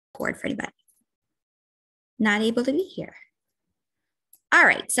record for anybody not able to be here. All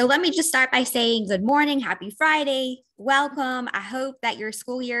right, so let me just start by saying good morning, happy Friday, welcome. I hope that your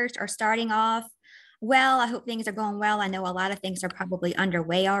school years are starting off well. I hope things are going well. I know a lot of things are probably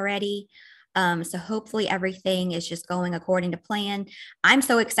underway already. So hopefully everything is just going according to plan. I'm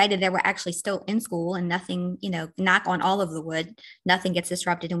so excited that we're actually still in school and nothing, knock on all of the wood, nothing gets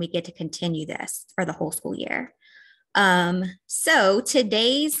disrupted and we get to continue this for the whole school year. So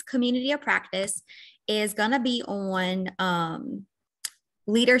today's community of practice is going to be on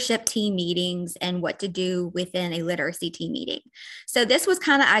leadership team meetings and what to do within a literacy team meeting. So this was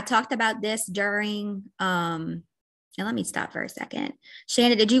I talked about this during, and let me stop for a second.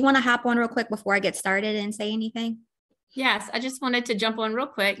 Shannon, did you want to hop on real quick before I get started and say anything? Yes, I just wanted to jump on real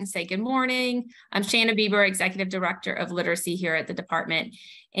quick and say good morning. I'm Shannon Bieber, Executive Director of Literacy here at the department,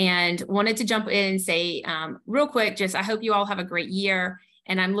 and wanted to jump in and say real quick, I hope you all have a great year,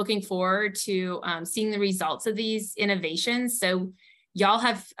 and I'm looking forward to seeing the results of these innovations. So y'all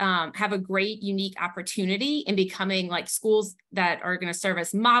have a great, unique opportunity in becoming like schools that are going to serve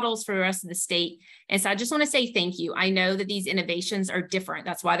as models for the rest of the state. And so I just want to say thank you. I know that these innovations are different.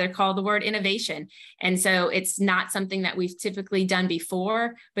 That's why they're called the word innovation. And so it's not something that we've typically done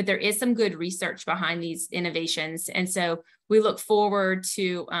before, but there is some good research behind these innovations. And so we look forward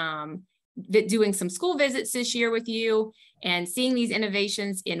to doing some school visits this year with you and seeing these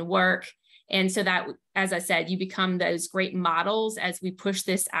innovations in work. And so that, as I said, you become those great models as we push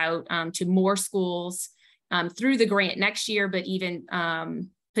this out to more schools through the grant next year, but even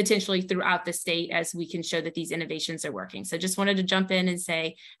potentially throughout the state as we can show that these innovations are working. So just wanted to jump in and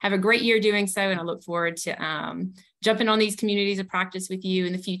say, have a great year doing so. And I look forward to jumping on these communities of practice with you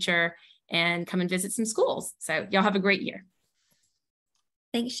in the future and come and visit some schools. So y'all have a great year.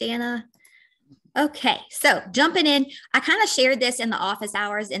 Thanks, Shanna. Okay, so jumping in, I kind of shared this in the office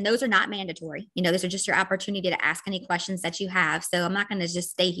hours, and those are not mandatory. Those are just your opportunity to ask any questions that you have. So I'm not going to just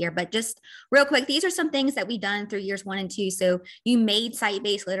stay here, but just real quick, these are some things that we've done through years 1 and 2. So you made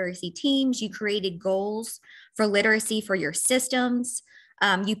site-based literacy teams, you created goals for literacy for your systems.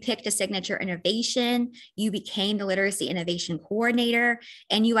 You picked a signature innovation, you became the literacy innovation coordinator,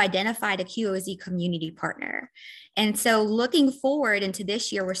 and you identified a QOZ community partner. And so looking forward into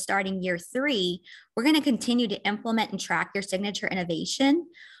this year, we're starting year 3, we're going to continue to implement and track your signature innovation.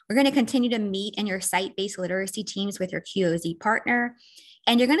 We're going to continue to meet in your site-based literacy teams with your QOZ partner.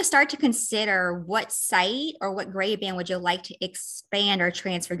 And you're going to start to consider what site or what grade band would you like to expand or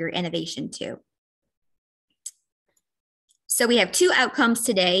transfer your innovation to. So we have 2 outcomes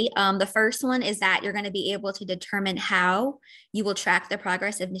today. The first one is that you're going to be able to determine how you will track the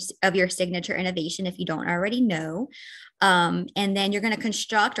progress of your signature innovation if you don't already know. And then you're going to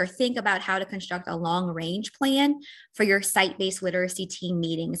construct or think about how to construct a long-range plan for your site-based literacy team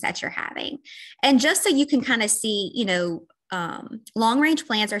meetings that you're having. And just so you can kind of see, long-range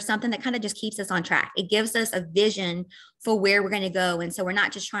plans are something that kind of just keeps us on track. It gives us a vision for where we're going to go. And so we're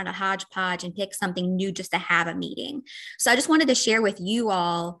not just trying to hodgepodge and pick something new just to have a meeting. So I just wanted to share with you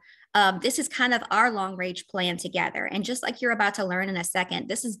all, this is kind of our long-range plan together. And just like you're about to learn in a second,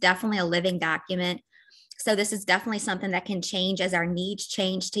 this is definitely a living document. So this is definitely something that can change as our needs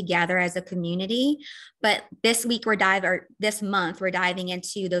change together as a community. But this month, we're diving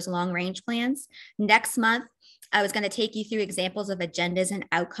into those long-range plans. Next month, I was going to take you through examples of agendas and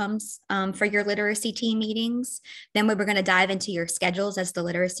outcomes for your literacy team meetings. Then we were going to dive into your schedules as the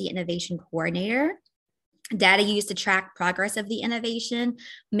literacy innovation coordinator, data used to track progress of the innovation,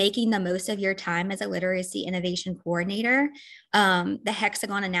 making the most of your time as a literacy innovation coordinator, the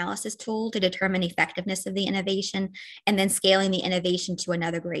hexagon analysis tool to determine effectiveness of the innovation, and then scaling the innovation to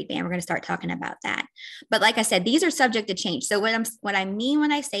another grade band. We're going to start talking about that. But like I said, these are subject to change. So what I mean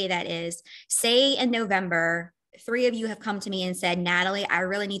when I say that is, say in November, 3 of you have come to me and said, Natalie, I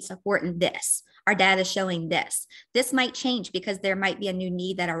really need support in this. Our data is showing this. This might change because there might be a new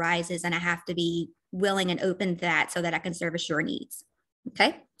need that arises and I have to be willing and open to that so that I can service your needs.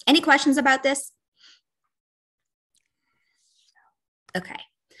 Okay. Any questions about this? Okay.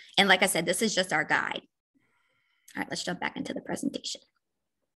 And like I said, this is just our guide. All right, let's jump back into the presentation.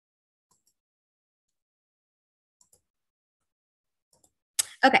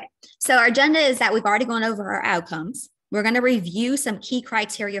 Okay, so our agenda is that we've already gone over our outcomes. We're going to review some key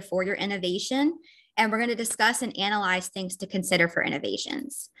criteria for your innovation, and we're going to discuss and analyze things to consider for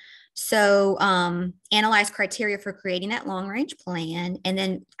innovations. So analyze criteria for creating that long-range plan. And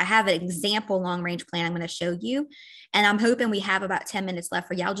then I have an example long-range plan I'm going to show you. And I'm hoping we have about 10 minutes left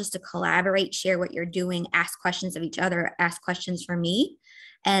for y'all just to collaborate, share what you're doing, ask questions of each other, ask questions for me,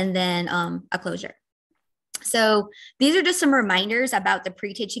 and then a closure. So these are just some reminders about the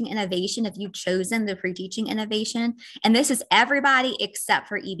pre-teaching innovation if you've chosen the pre-teaching innovation. And this is everybody except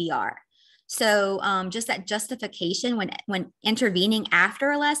for EBR. So just that justification when intervening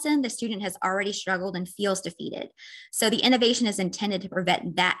after a lesson, the student has already struggled and feels defeated. So the innovation is intended to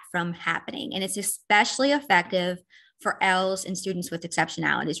prevent that from happening. And it's especially effective for ELs and students with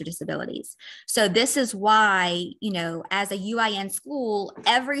exceptionalities or disabilities. So this is why, you know, as a UIN school,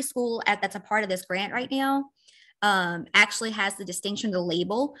 every school that's a part of this grant right now actually has the distinction, the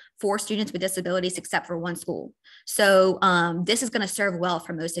label for students with disabilities, except for one school. So this is going to serve well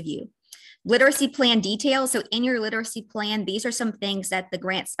for most of you. Literacy plan details. So in your literacy plan, these are some things that the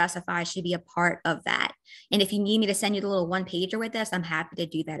grant specifies should be a part of that. And if you need me to send you the little one pager with this, I'm happy to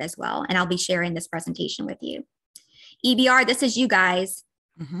do that as well. And I'll be sharing this presentation with you. EBR, this is you guys.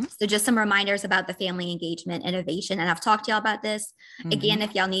 So just some reminders about the family engagement innovation. And I've talked to y'all about this. Again,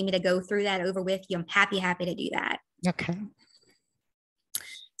 if y'all need me to go through that over with you, I'm happy to do that. Okay.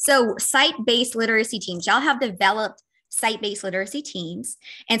 So site-based literacy teams, y'all have developed site-based literacy teams.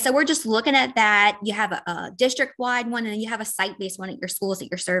 And so we're just looking at that. You have a district-wide one, and then you have a site-based one at your schools that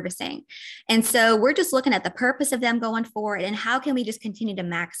you're servicing. And so we're just looking at the purpose of them going forward and how can we just continue to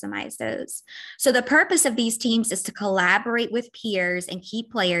maximize those. So the purpose of these teams is to collaborate with peers and key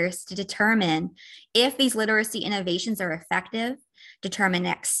players to determine if these literacy innovations are effective, determine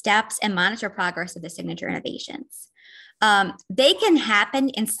next steps, and monitor progress of the signature innovations. They can happen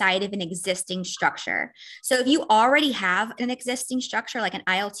inside of an existing structure. So if you already have an existing structure, like an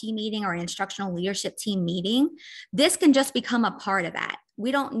ILT meeting or an instructional leadership team meeting, this can just become a part of that.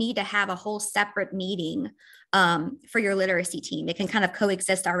 We don't need to have a whole separate meeting for your literacy team. It can kind of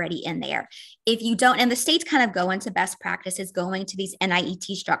coexist already in there. If you don't, and the states kind of go into best practices going to these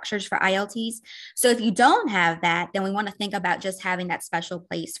NIET structures for ILTs. So if you don't have that, then we want to think about just having that special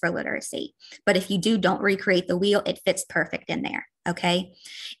place for literacy. But if you do, don't recreate the wheel. It fits perfect in there. Okay.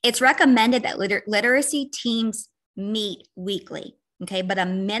 It's recommended that literacy teams meet weekly. Okay. But a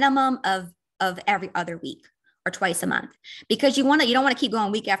minimum of every other week or twice a month, because you don't want to keep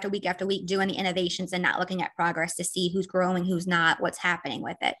going week after week after week doing the innovations and not looking at progress to see who's growing, who's not, what's happening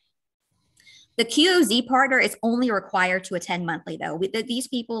with it. The QOZ partner is only required to attend monthly, though. With these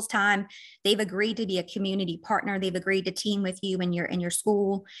people's time, they've agreed to be a community partner. They've agreed to team with you in your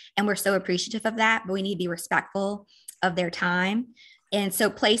school, and we're so appreciative of that. But we need to be respectful of their time. And so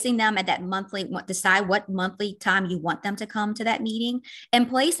placing them at that monthly, decide what monthly time you want them to come to that meeting and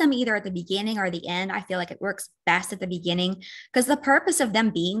place them either at the beginning or the end. I feel like it works best at the beginning because the purpose of them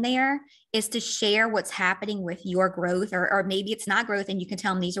being there is to share what's happening with your growth, or maybe it's not growth and you can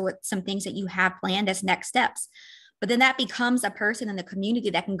tell them these are some things that you have planned as next steps. But then that becomes a person in the community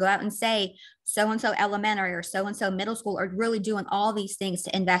that can go out and say, so-and-so elementary or so-and-so middle school are really doing all these things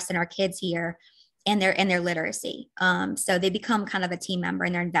to invest in our kids here and their literacy. So they become kind of a team member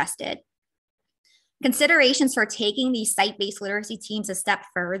and they're invested. Considerations for taking these site-based literacy teams a step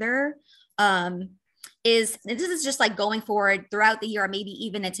further this is just like going forward throughout the year or maybe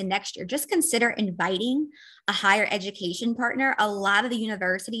even into next year. Just consider inviting a higher education partner. A lot of the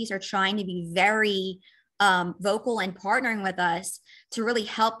universities are trying to be very vocal and partnering with us to really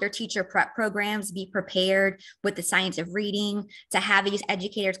help their teacher prep programs be prepared with the science of reading, to have these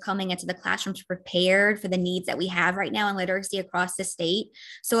educators coming into the classrooms prepared for the needs that we have right now in literacy across the state.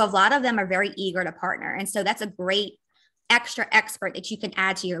 So a lot of them are very eager to partner. And so that's a great extra expert that you can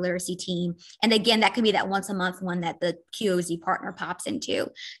add to your literacy team. And again, that could be that once a month one that the QOZ partner pops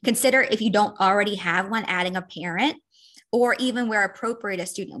into. Consider, if you don't already have one, adding a parent, or even where appropriate a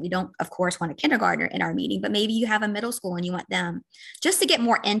student. We don't, of course, want a kindergartner in our meeting, but maybe you have a middle school and you want them just to get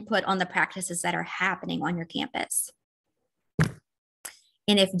more input on the practices that are happening on your campus. And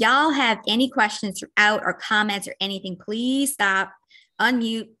if y'all have any questions throughout or comments or anything, please stop,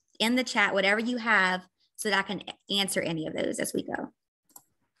 unmute in the chat, whatever you have, so that I can answer any of those as we go.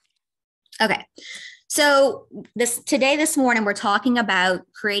 Okay. So this morning, we're talking about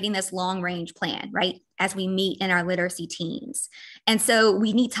creating this long range plan, right? As we meet in our literacy teams. And so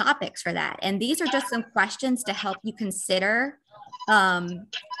we need topics for that. And these are just some questions to help you consider let's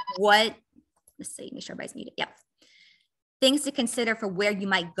see, make sure everybody's muted. Yep. Things to consider for where you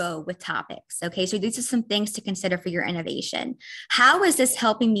might go with topics. Okay, so these are some things to consider for your innovation. How is this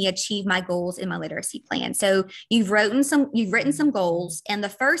helping me achieve my goals in my literacy plan? So you've written some goals, and the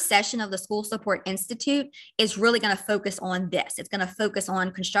first session of the School Support Institute is really going to focus on this. It's going to focus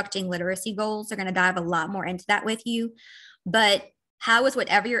on constructing literacy goals. They're going to dive a lot more into that with you. But how is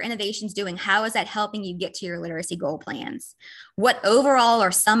whatever your innovation's doing, how is that helping you get to your literacy goal plans? What overall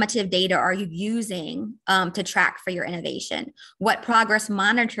or summative data are you using to track for your innovation? What progress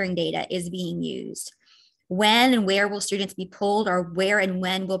monitoring data is being used? When and where will students be pulled, or where and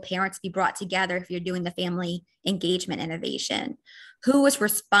when will parents be brought together if you're doing the family engagement innovation? Who is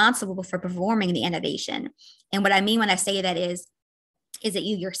responsible for performing the innovation? And what I mean when I say that is it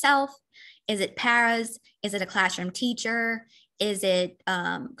you yourself? Is it paras? Is it a classroom teacher? Is it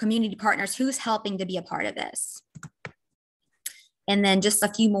community partners? Who's helping to be a part of this? And then just a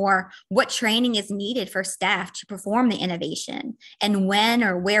few more, what training is needed for staff to perform the innovation? And when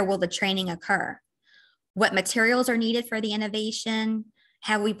or where will the training occur? What materials are needed for the innovation?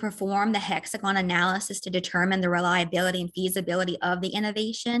 Have we performed the hexagon analysis to determine the reliability and feasibility of the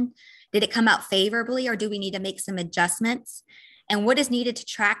innovation? Did it come out favorably, or do we need to make some adjustments? And what is needed to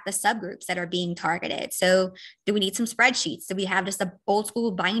track the subgroups that are being targeted? So do we need some spreadsheets? Do we have just an old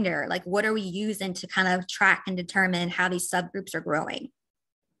school binder? Like, what are we using to kind of track and determine how these subgroups are growing?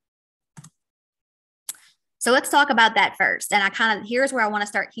 So let's talk about that first. And here's where I want to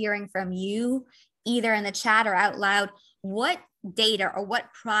start hearing from you, either in the chat or out loud. What data or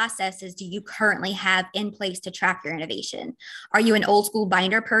what processes do you currently have in place to track your innovation? Are you an old school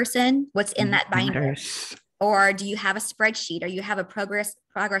binder person? What's in that binder? Or do you have a spreadsheet, or you have a progress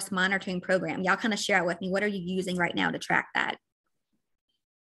monitoring program? Y'all kind of share it with me. What are you using right now to track that?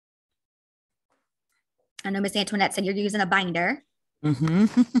 I know Miss Antoinette said you're using a binder.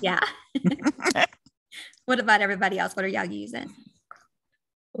 Mm-hmm. Yeah. What about everybody else? What are y'all using?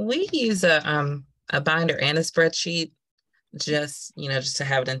 We use a binder and a spreadsheet, just to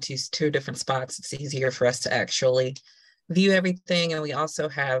have it in two different spots. It's easier for us to actually view everything. And we also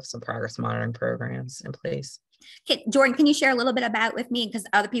have some progress monitoring programs in place. Okay, Jordan, can you share a little bit about with me? Because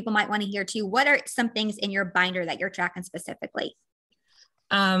other people might want to hear too. What are some things in your binder that you're tracking specifically?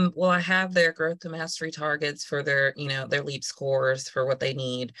 Well, I have their growth to mastery targets for their LEAP scores for what they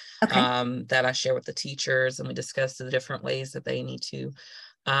need, okay. That I share with the teachers, and we discuss the different ways that they need to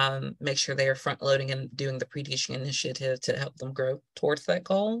make sure they are front loading and doing the pre-teaching initiative to help them grow towards that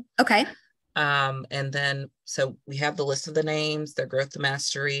goal. Okay. And then, so we have the list of the names, their growth to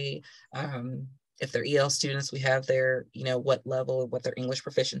mastery. If they're EL students, we have their, what level, what their English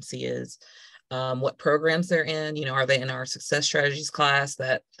proficiency is, what programs they're in. Are they in our success strategies class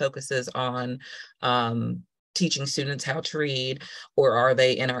that focuses on teaching students how to read, or are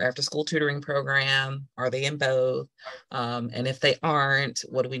they in our after school tutoring program? Are they in both? And if they aren't,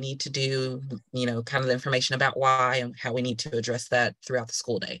 what do we need to do? Kind of the information about why and how we need to address that throughout the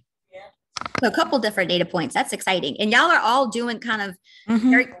school day. So a couple different data points. That's exciting. And y'all are all doing kind of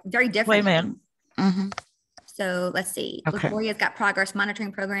very, very different. Wait a minute. Mm-hmm. So let's see. Okay. Latoria's got progress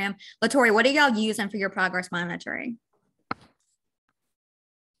monitoring program. Latoria, what are y'all using for your progress monitoring?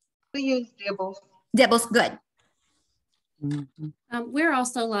 We use Dibbles. Dibbles, good. Mm-hmm. We're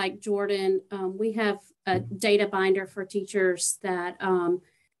also like Jordan. We have a data binder for teachers that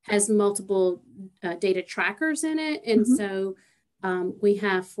has multiple data trackers in it. And so we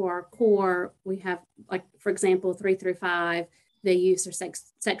have for our core, we have, like, for example, 3 through 5, they use their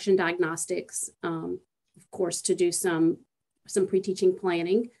section diagnostics, of course, to do some pre-teaching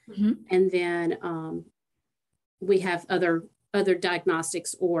planning. And then we have other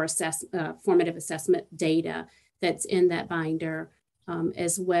diagnostics or formative assessment data that's in that binder,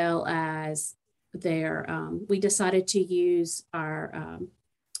 as well as we decided to use our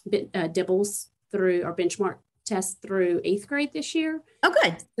DIBBLS through our benchmark test through 8th grade this year. Oh,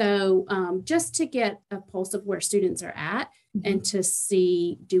 good. So just to get a pulse of where students are at and to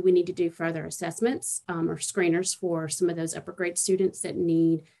see, do we need to do further assessments or screeners for some of those upper grade students that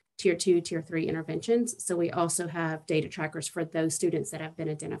need tier 2, tier 3 interventions. So we also have data trackers for those students that have been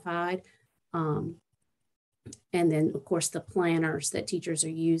identified. And then, of course, the planners that teachers are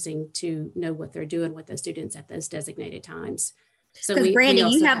using to know what they're doing with those students at those designated times. So Brandy,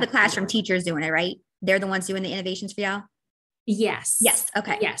 you have the classroom teachers doing it, right? They're the ones doing the innovations for y'all? Yes. Yes.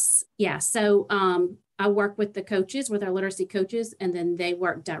 Okay. Yes. Yeah. So I work with the coaches, with our literacy coaches, and then they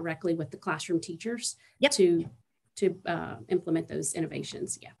work directly with the classroom teachers to implement those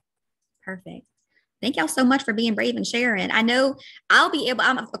innovations. Yeah. Perfect. Thank y'all so much for being brave and sharing. I know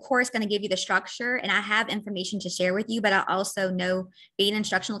I'm of course going to give you the structure, and I have information to share with you, but I also know, being an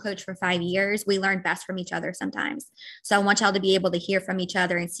instructional coach for 5 years, we learn best from each other sometimes. So I want y'all to be able to hear from each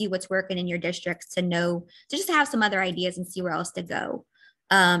other and see what's working in your districts, to know, to just have some other ideas and see where else to go.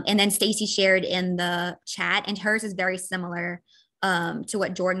 And then Stacy shared in the chat, and hers is very similar to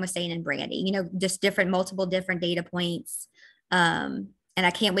what Jordan was saying and Brandy, just multiple different data points. And I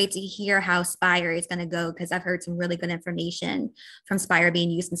can't wait to hear how Spire is going to go, because I've heard some really good information from Spire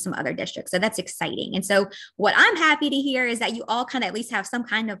being used in some other districts. So that's exciting. And so what I'm happy to hear is that you all kind of at least have some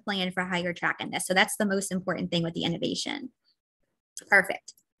kind of plan for how you're tracking this. So that's the most important thing with the innovation.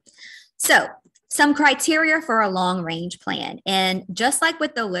 Perfect. So Some criteria for a long range plan. And just like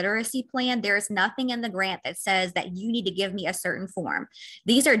with the literacy plan, there's nothing in the grant that says that you need to give me a certain form.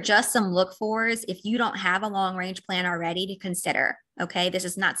 These are just some look fors if you don't have a long range plan already to consider. Okay, this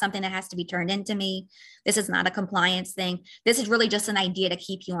is not something that has to be turned into me. This is not a compliance thing. This is really just an idea to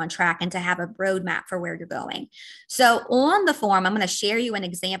keep you on track and to have a roadmap for where you're going. So on the form, I'm going to share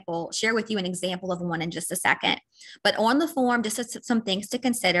with you an example of one in just a second. But on the form, just some things to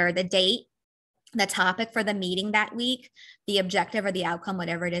consider: the date, the topic for the meeting that week, the objective or the outcome,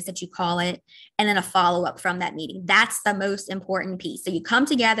 whatever it is that you call it, and then a follow-up from that meeting. That's the most important piece. So you come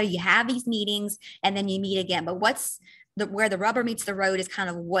together, you have these meetings, and then you meet again. But where the rubber meets the road is kind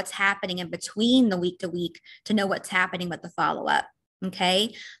of what's happening in between the week to week to know what's happening with the follow-up.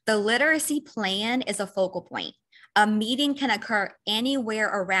 Okay. The literacy plan is a focal point. A meeting can occur anywhere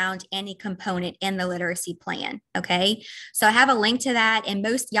around any component in the literacy plan. Okay. So I have a link to that, and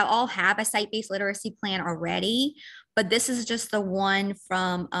most y'all all have a site-based literacy plan already, but this is just the one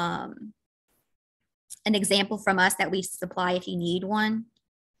from an example from us that we supply if you need one.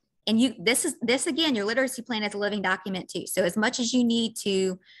 And this again, your literacy plan is a living document too. So as much as you need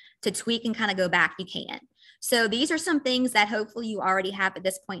to tweak and kind of go back, you can. So these are some things that hopefully you already have at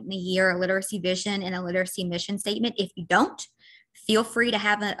this point in the year: a literacy vision and a literacy mission statement. If you don't, feel free to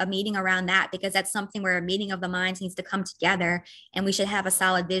have a meeting around that, because that's something where a meeting of the minds needs to come together, and we should have a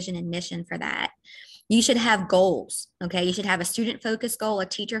solid vision and mission for that. You should have goals. Okay. You should have a student focused goal, a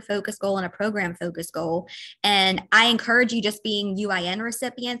teacher focused goal, and a program focused goal. And I encourage you, just being UIN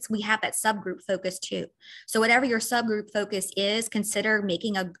recipients, we have that subgroup focus too. So whatever your subgroup focus is, consider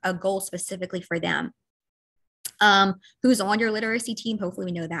making a goal specifically for them. Who's on your literacy team? Hopefully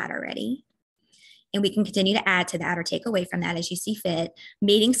we know that already. And we can continue to add to that or take away from that as you see fit.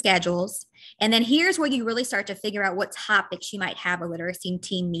 Meeting schedules. And then here's where you really start to figure out what topics you might have a literacy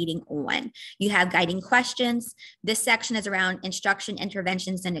team meeting on. You have guiding questions. This section is around instruction,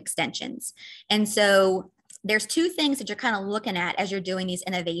 interventions, and extensions. And so there's two things that you're kind of looking at as you're doing these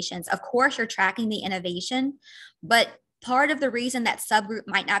innovations. Of course, you're tracking the innovation, but part of the reason that subgroup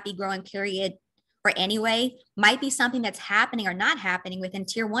might not be growing, period, or anyway, might be something that's happening or not happening within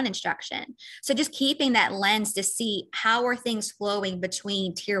tier 1 instruction. So just keeping that lens to see how are things flowing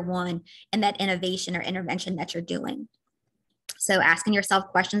between tier 1 and that innovation or intervention that you're doing. So asking yourself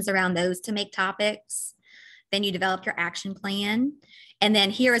questions around those to make topics. Then you develop your action plan. And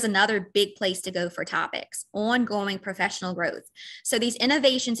then here is another big place to go for topics: ongoing professional growth. So these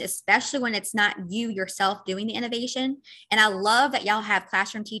innovations, especially when it's not you yourself doing the innovation. And I love that y'all have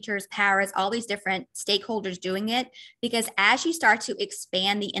classroom teachers, paras, all these different stakeholders doing it, because as you start to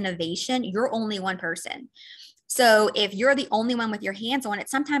expand the innovation, you're only one person. So if you're the only one with your hands on it,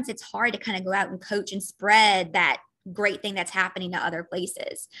 sometimes it's hard to kind of go out and coach and spread that great thing that's happening to other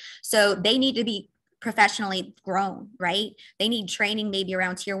places. So they need to be professionally grown, right? They need training maybe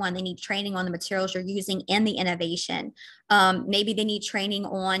around tier 1. They need training on the materials you're using in the innovation. Maybe they need training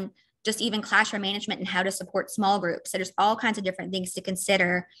on just even classroom management and how to support small groups. So there's all kinds of different things to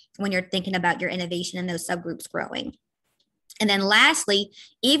consider when you're thinking about your innovation and those subgroups growing. And then lastly,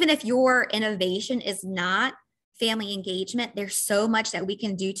 even if your innovation is not family engagement, there's so much that we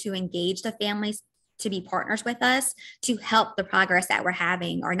can do to engage the families to be partners with us to help the progress that we're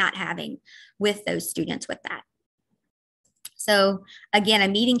having or not having with those students with that. So again, a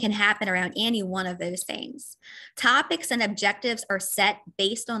meeting can happen around any one of those things. Topics and objectives are set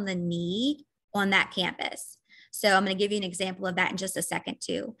based on the need on that campus. So I'm going to give you an example of that in just a second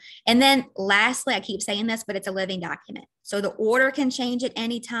too. And then lastly, I keep saying this, but it's a living document. So the order can change at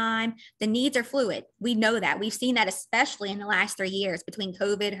any time. The needs are fluid. We know that. We've seen that especially in the last 3 years between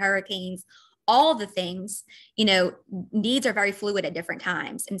COVID, hurricanes, all the things, needs are very fluid at different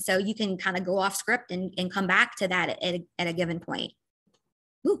times. And so you can kind of go off script and come back to that at a given point.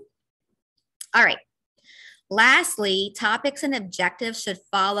 Woo. All right. Lastly, topics and objectives should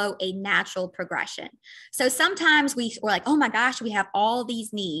follow a natural progression. So sometimes we're like, oh my gosh, we have all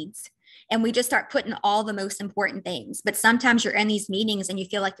these needs. And we just start putting all the most important things. But sometimes you're in these meetings and you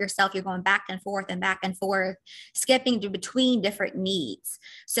feel like yourself, you're going back and forth, skipping between different needs.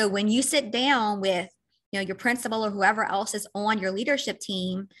 So when you sit down with, your principal or whoever else is on your leadership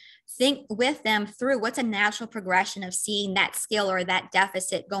team, think with them through what's a natural progression of seeing that skill or that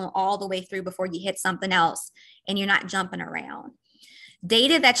deficit going all the way through before you hit something else and you're not jumping around.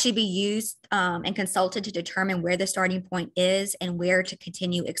 Data that should be used and consulted to determine where the starting point is and where to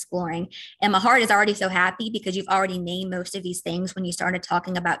continue exploring. And my heart is already so happy because you've already named most of these things when you started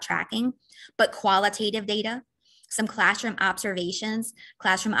talking about tracking, but qualitative data, some classroom observations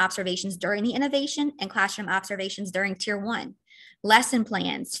during the innovation and classroom observations during tier 1. lesson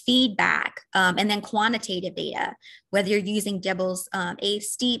plans, feedback, and then quantitative data, whether you're using DIBELS,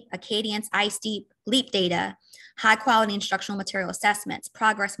 A-STEEP, Acadience, I-STEEP, LEAP data, high quality instructional material assessments,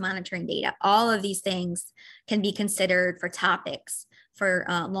 progress monitoring data. All of these things can be considered for topics for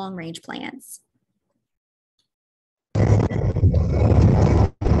long range plans.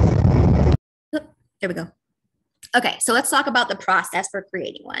 There we go. Okay, so let's talk about the process for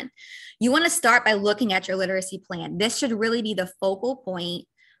creating one. You want to start by looking at your literacy plan. This should really be the focal point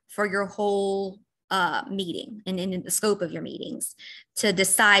for your whole meeting and in the scope of your meetings to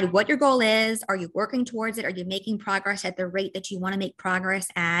decide what your goal is. Are you working towards it? Are you making progress at the rate that you want to make progress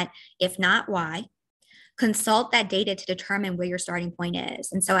at? If not, why? Consult that data to determine where your starting point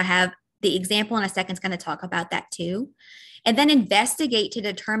is. And so I have the example in a second is going to talk about that too. And then investigate to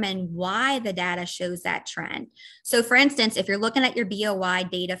determine why the data shows that trend. So for instance, if you're looking at your BOY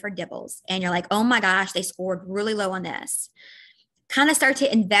data for DIBELS and you're like, oh my gosh, they scored really low on this, kind of start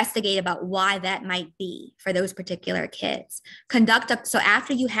to investigate about why that might be for those particular kids. So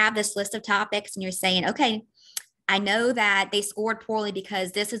after you have this list of topics and you're saying, okay, I know that they scored poorly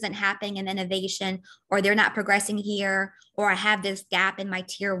because this isn't happening in innovation, or they're not progressing here, or I have this gap in my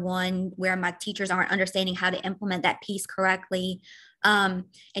tier 1 where my teachers aren't understanding how to implement that piece correctly. And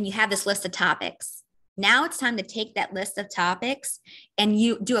you have this list of topics. Now it's time to take that list of topics and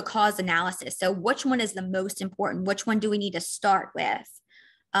you do a cause analysis. So which one is the most important? Which one do we need to start with?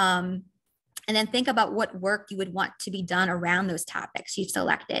 And then think about what work you would want to be done around those topics you've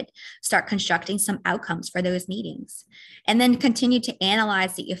selected. Start constructing some outcomes for those meetings. And then continue to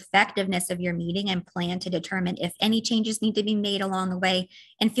analyze the effectiveness of your meeting and plan to determine if any changes need to be made along the way.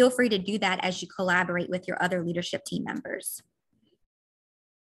 And feel free to do that as you collaborate with your other leadership team members.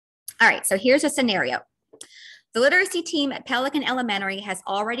 All right, so here's a scenario. The literacy team at Pelican Elementary has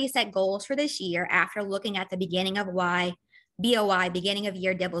already set goals for this year after looking at the beginning of BOY, beginning of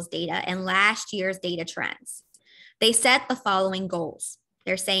year DIBELS data and last year's data trends. They set the following goals.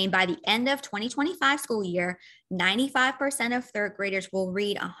 They're saying by the end of 2025 school year, 95% of third graders will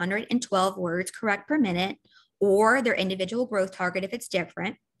read 112 words correct per minute, or their individual growth target if it's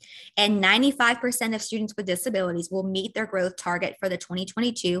different. And 95% of students with disabilities will meet their growth target for the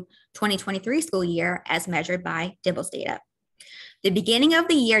 2022-2023 school year as measured by DIBELS data. The beginning of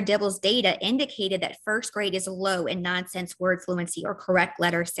the year DIBELS data indicated that first grade is low in nonsense word fluency or correct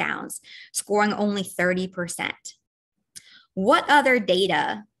letter sounds, scoring only 30%. What other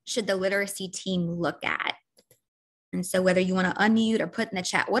data should the literacy team look at? And so whether you want to unmute or put in the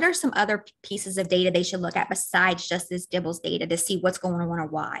chat, what are some other pieces of data they should look at besides just this DIBELS data to see what's going on or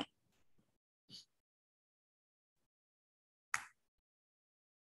why?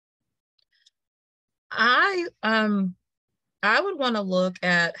 I would want to look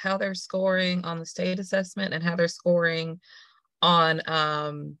at how they're scoring on the state assessment and how they're scoring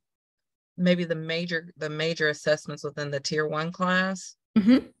on maybe the major assessments within the tier 1 class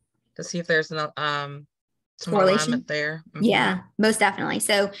to see if there's some alignment there. Yeah, most definitely.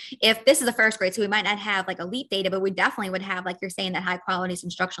 So if this is the first grade, so we might not have like a LEAP data, but we definitely would have, like you're saying, that high quality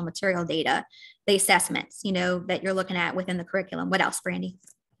instructional material data, the assessments, that you're looking at within the curriculum. What else, Brandy?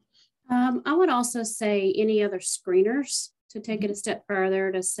 I would also say any other screeners to take it a step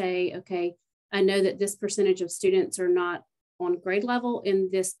further to say, okay, I know that this percentage of students are not on grade level in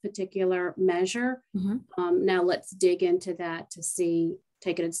this particular measure. Now let's dig into that to see,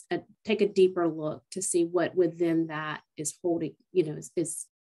 take a deeper look to see what within that is holding, is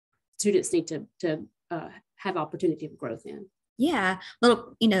students need to have opportunity of growth in. Yeah,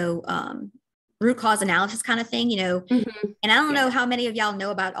 little, root cause analysis kind of thing, and I don't know how many of y'all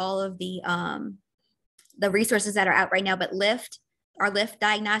know about all of the resources that are out right now, but our LIFT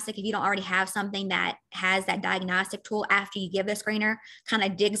diagnostic, if you don't already have something that has that diagnostic tool after you give the screener, kind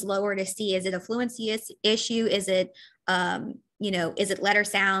of digs lower to see, is it a fluency issue? Is it, is it letter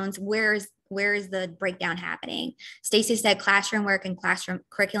sounds? Where is the breakdown happening? Stacy said classroom work and classroom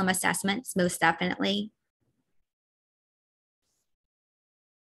curriculum assessments, most definitely.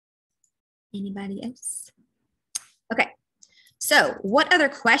 Anybody else? Okay, so what other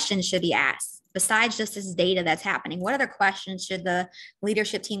questions should be asked besides just this data that's happening? What other questions should the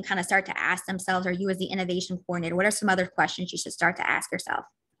leadership team kind of start to ask themselves, or you as the innovation coordinator? What are some other questions you should start to ask yourself?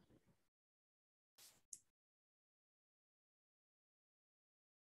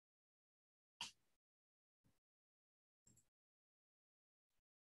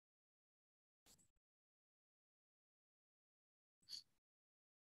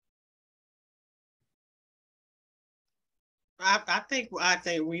 I think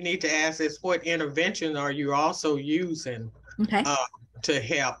we need to ask is, what intervention are you also using to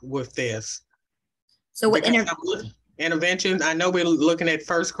help with this? So what interventions. I know we're looking at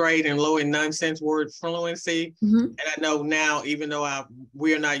first grade and low and nonsense word fluency. And I know now, even though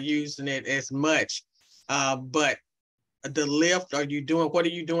we are not using it as much, but the lift, what are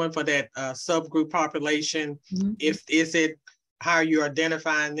you doing for that subgroup population? How are you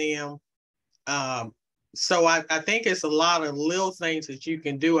identifying them? So I think it's a lot of little things that you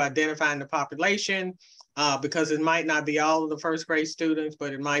can do identifying the population, because it might not be all of the first grade students,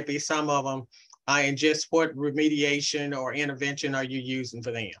 but it might be some of them, and just what remediation or intervention are you using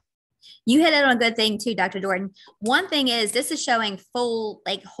for them? You hit it on a good thing too, Dr. Jordan. One thing is this is showing full,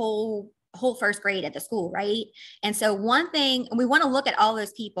 like whole first grade at the school, right? And so one thing, we want to look at all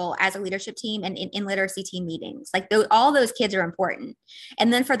those people as a leadership team and in literacy team meetings, like all those kids are important.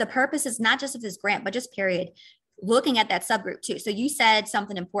 And then for the purposes, not just of this grant, but just period, looking at that subgroup too. So you said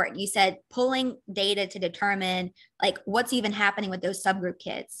something important. You said pulling data to determine like what's even happening with those subgroup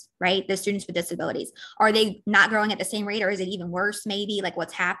kids, right? The students with disabilities. Are they not growing at the same rate, or is it even worse? Maybe like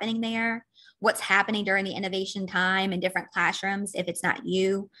what's happening there, what's happening during the innovation time in different classrooms, if it's not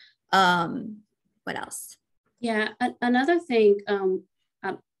you. What else? Yeah, another thing,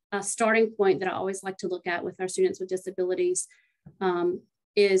 a starting point that I always like to look at with our students with disabilities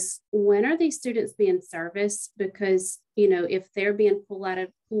is when are these students being serviced? Because, you know, if they're being pulled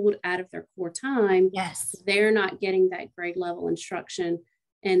out of their core time, yes, they're not getting that grade level instruction.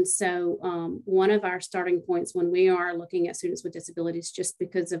 And so one of our starting points when we are looking at students with disabilities, just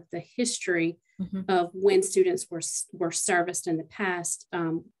because of the history of when students were serviced in the past,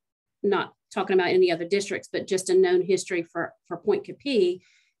 not talking about any other districts, but just a known history for Point Capee,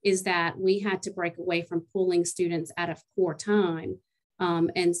 is that we had to break away from pulling students out of core time.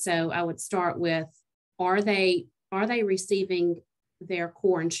 And so I would start with, are they receiving their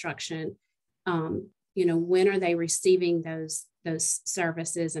core instruction? You know, when are they receiving those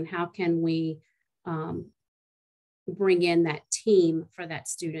services, and how can we bring in that team for that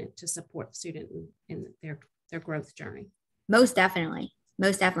student to support the student in their growth journey? Most definitely.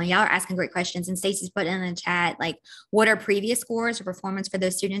 Most definitely. Y'all are asking great questions. And Stacey's put in the chat, like, what are previous scores or performance for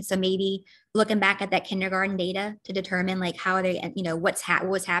those students? So maybe looking back at that kindergarten data to determine like how are they, you know, what's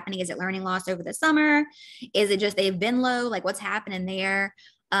happening? Is it learning loss over the summer? Is it just they've been low? Like what's happening there?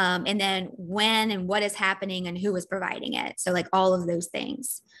 And then when and what is happening and who is providing it? So like all of those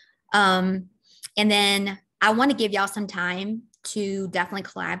things. And then I want to give y'all some time to definitely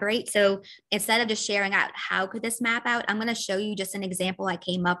collaborate. So instead of just sharing out how could this map out, I'm going to show you just an example I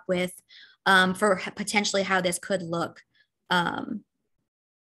came up with for potentially how this could look. Let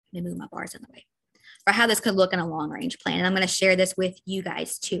me move my bars in the way. For how this could look in a long range plan. And I'm going to share this with you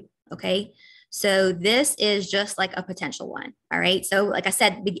guys too. Okay. So this is just like a potential one. All right. So like I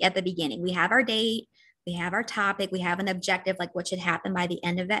said at the beginning, we have our date. We have our topic, we have an objective, like what should happen by the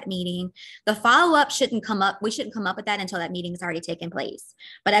end of that meeting. The follow-up shouldn't come up. We shouldn't come up with that until that meeting has already taken place.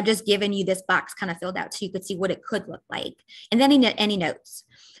 But I've just given you this box kind of filled out so you could see what it could look like. And then any notes.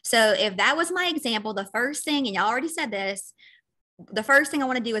 So if that was my example, the first thing, and y'all already said this, the first thing I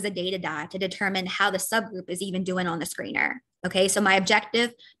want to do is a data dive to determine how the subgroup is even doing on the screener. Okay, so my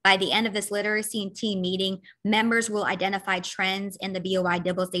objective by the end of this literacy team meeting, members will identify trends in the BOI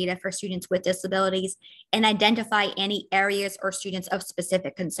DIBELS data for students with disabilities and identify any areas or students of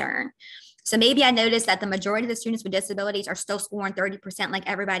specific concern. So maybe I noticed that the majority of the students with disabilities are still scoring 30% like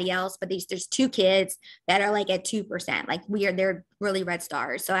everybody else, but there's 2 kids that are like at 2%, like they're really red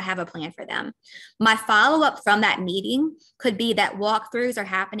stars. So I have a plan for them. My follow-up from that meeting could be that walkthroughs are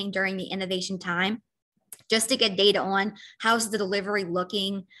happening during the innovation time, just to get data on how's the delivery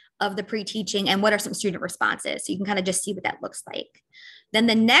looking of the pre-teaching and what are some student responses. So you can kind of just see what that looks like. Then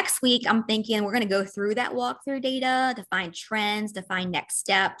the next week, I'm thinking we're going to go through that walkthrough data to find trends, to find next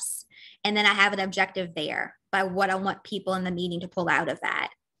steps. And then I have an objective there by what I want people in the meeting to pull out of that.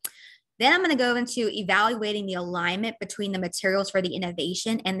 Then I'm going to go into evaluating the alignment between the materials for the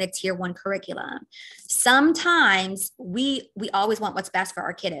innovation and the tier 1 curriculum. Sometimes we always want what's best for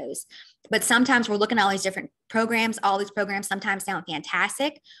our kiddos, but sometimes we're looking at all these different programs. All these programs sometimes sound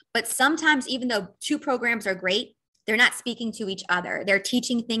fantastic, but sometimes even though 2 programs are great, they're not speaking to each other. They're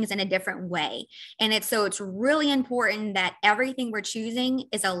teaching things in a different way. And it's really important that everything we're choosing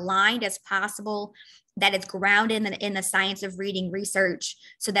is aligned as possible, that it's grounded in the science of reading research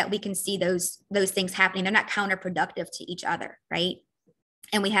so that we can see those things happening. They're not counterproductive to each other, right?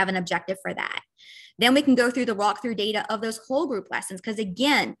 And we have an objective for that. Then we can go through the walkthrough data of those whole group lessons. Because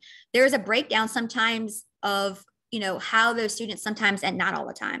again, there's a breakdown sometimes of, you know, how those students sometimes, and not all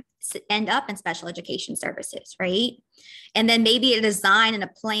the time, end up in special education services, right? And then maybe a design and a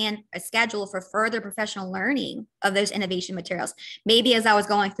plan, a schedule for further professional learning of those innovation materials. Maybe as I was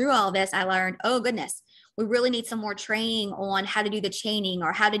going through all of this, I learned, oh goodness, we really need some more training on how to do the chaining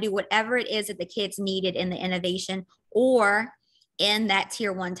or how to do whatever it is that the kids needed in the innovation or in that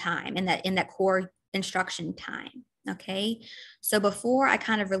tier 1 time, in that core instruction time. Okay. So before I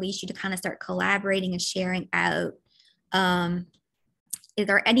kind of release you to kind of start collaborating and sharing out, is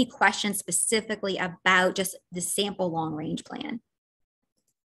there any questions specifically about just the sample long range plan?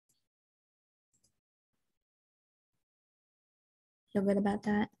 Feel good about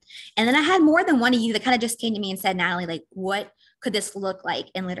that? And then I had more than one of you that kind of just came to me and said, Natalie, like, what could this look like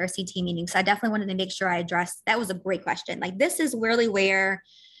in literacy team meetings? So I definitely wanted to make sure I addressed, that was a great question. Like, this is really where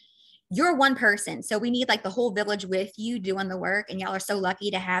you're one person. So we need like the whole village with you doing the work. And y'all are so lucky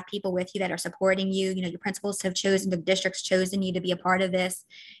to have people with you that are supporting you. You know, your principals have chosen, the district's chosen you to be a part of this.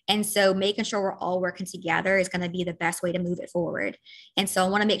 And so making sure we're all working together is going to be the best way to move it forward. And so I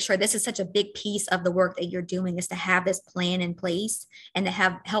want to make sure this is such a big piece of the work that you're doing, is to have this plan in place and to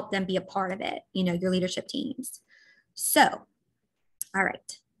help them be a part of it, you know, your leadership teams. So, all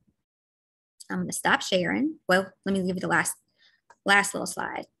right. I'm going to stop sharing. Well, let me give you the last little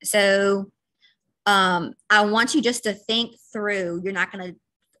slide. So I want you just to think through, you're not going to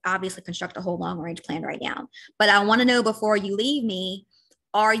obviously construct a whole long range plan right now, but I want to know before you leave me,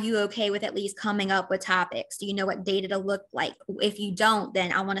 are you okay with at least coming up with topics? Do you know what data to look like? If you don't,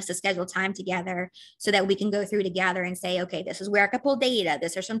 then I want us to schedule time together so that we can go through together and say, okay, this is where I could pull data.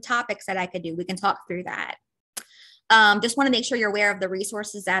 These are some topics that I could do. We can talk through that. Just want to make sure you're aware of the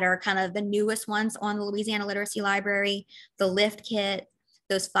resources that are kind of the newest ones on the Louisiana Literacy Library, the Lift Kit,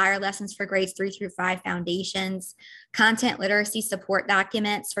 those fire lessons for grades 3 through 5 foundations, content literacy support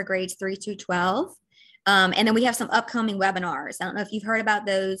documents for grades 3 through 12. And then we have some upcoming webinars. I don't know if you've heard about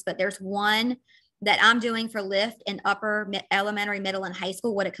those, but there's one that I'm doing for Lift in upper elementary, middle, and high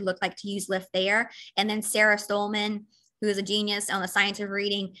school, what it could look like to use Lift there. And then Sarah Stolman, who is a genius on the science of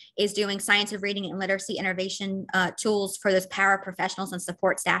reading, is doing science of reading and literacy innovation tools for those paraprofessionals and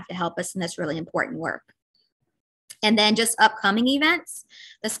support staff to help us in this really important work. And then just upcoming events,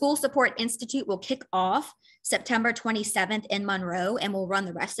 the School Support Institute will kick off September 27th in Monroe, and we'll run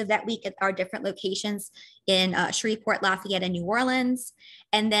the rest of that week at our different locations in Shreveport, Lafayette, and New Orleans.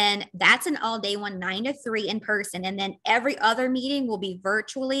 And then that's an all-day one, 9 to 3 in person. And then every other meeting will be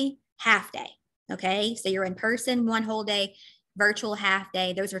virtually half day. Okay, so you're in person one whole day, virtual half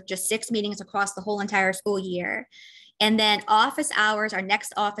day. Those are just 6 meetings across the whole entire school year. And then office hours, our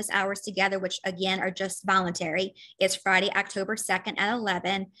next office hours together, which again are just voluntary, is Friday, October 2nd at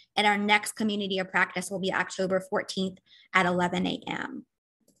 11. And our next community of practice will be October 14th at 11 a.m.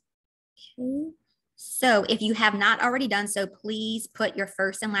 Okay. So if you have not already done so, please put your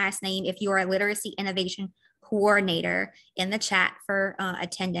first and last name if you are a literacy innovation coordinator in the chat for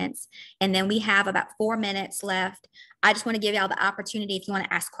attendance. And then we have about 4 minutes left. I just want to give y'all the opportunity, if you want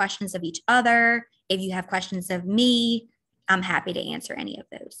to ask questions of each other, if you have questions of me, I'm happy to answer any of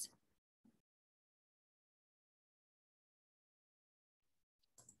those.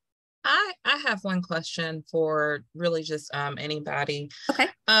 I have one question for really just anybody. Okay.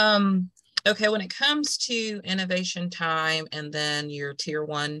 Okay, when it comes to innovation time and then your tier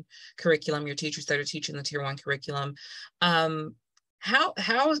 1 curriculum, your teachers that are teaching the tier 1 curriculum, how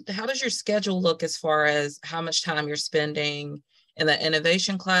does your schedule look as far as how much time you're spending in the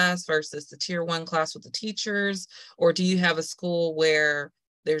innovation class versus the tier 1 class with the teachers? Or do you have a school where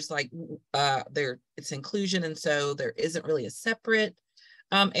there's like it's inclusion, and so there isn't really a separate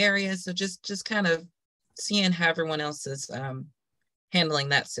area? So just kind of seeing how everyone else is handling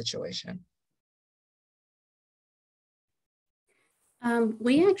that situation.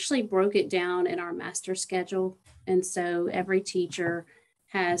 We actually broke it down in our master schedule. And so every teacher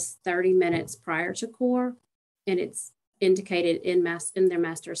has 30 minutes prior to core, and it's indicated in their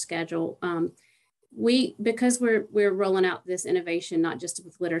master schedule. Because we're rolling out this innovation, not just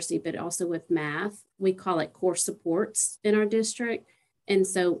with literacy, but also with math, we call it core supports in our district. And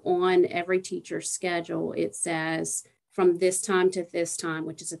so on every teacher's schedule, it says from this time to this time,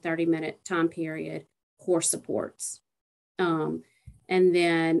 which is a 30-minute time period, core supports. And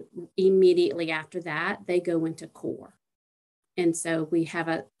then immediately after that, they go into core. And so we have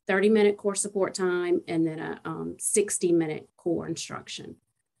a 30-minute core support time and then a 60-minute core instruction.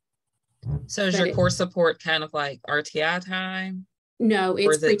 So is your core support kind of like RTI time? No,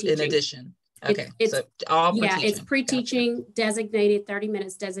 it's pre-teaching. In addition? Okay, it's all pre-teaching. Yeah, it's pre-teaching, gotcha. Designated, 30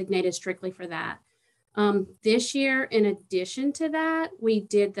 minutes designated strictly for that. This year, in addition to that, we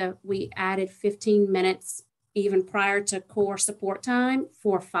added 15 minutes even prior to core support time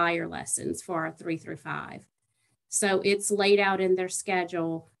for fire lessons for our 3 through 5. So it's laid out in their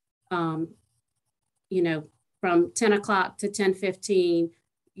schedule, from 10 o'clock to 10:15,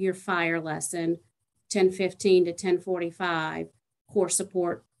 your fire lesson, 10:15 to 10:45 core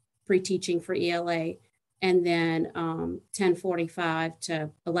support pre-teaching for ELA, and then 10:45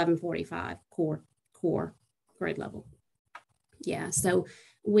 to 11:45 core grade level. Yeah, so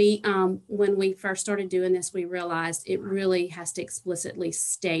we when we first started doing this, we realized it really has to explicitly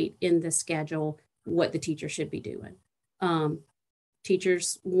state in the schedule what the teacher should be doing.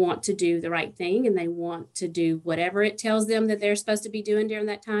 Teachers want to do the right thing, and they want to do whatever it tells them that they're supposed to be doing during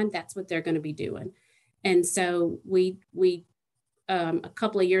that time. That's what they're going to be doing. And so we a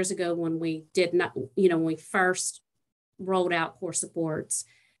couple of years ago, when we did not, when we first rolled out core supports,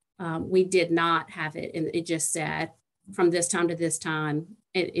 we did not have it, and it just said from this time to this time.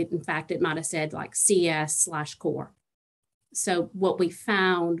 In fact, it might have said like CS/core. So what we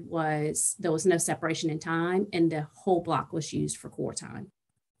found was there was no separation in time, and the whole block was used for core time.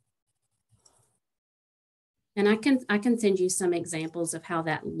 And I can send you some examples of how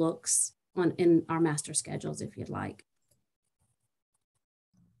that looks in our master schedules if you'd like.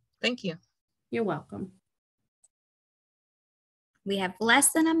 Thank you. You're welcome. We have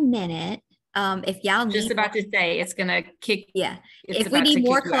less than a minute. If y'all need, just about to say it's gonna kick. Yeah. If we need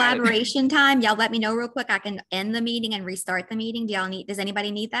more collaboration time, y'all let me know real quick. I can end the meeting and restart the meeting. Does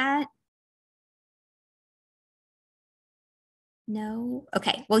anybody need that? No?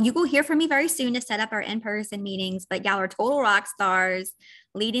 Okay. Well, you will hear from me very soon to set up our in-person meetings, but y'all are total rock stars,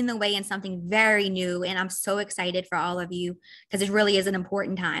 leading the way in something very new. And I'm so excited for all of you because it really is an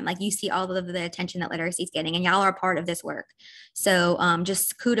important time. Like, you see all of the attention that literacy is getting, and y'all are a part of this work. So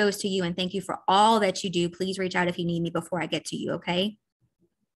just kudos to you and thank you for all that you do. Please reach out if you need me before I get to you. Okay.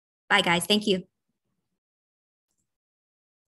 Bye guys. Thank you.